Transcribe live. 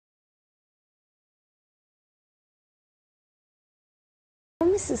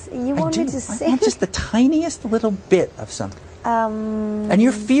You want me to I sing? want just the tiniest little bit of something. And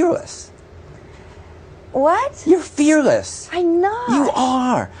you're fearless. What? You're fearless. I'm not. You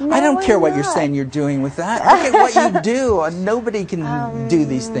are. No, I don't care I'm what you're not. saying you're doing with that. Look at what you do. Nobody can do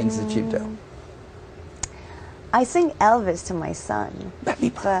these things that you do. I sing Elvis to my son. That'd be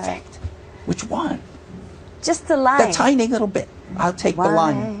perfect. Which one? Just the line. That tiny little bit. I'll take the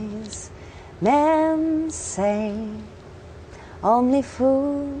line. Wise men say only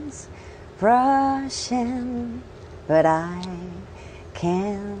fools rush in, but I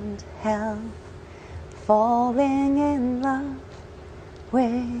can't help falling in love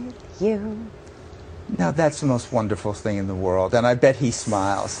with you. Now that's the most wonderful thing in the world, and I bet he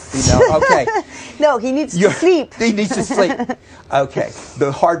smiles. You know, okay. No, he needs to sleep. He needs to sleep. Okay,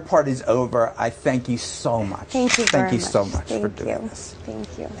 the hard part is over. I thank you so much. Thank you very much. Thank you so much for Thank doing you. this.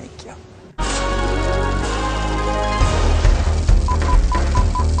 Thank you. Thank you.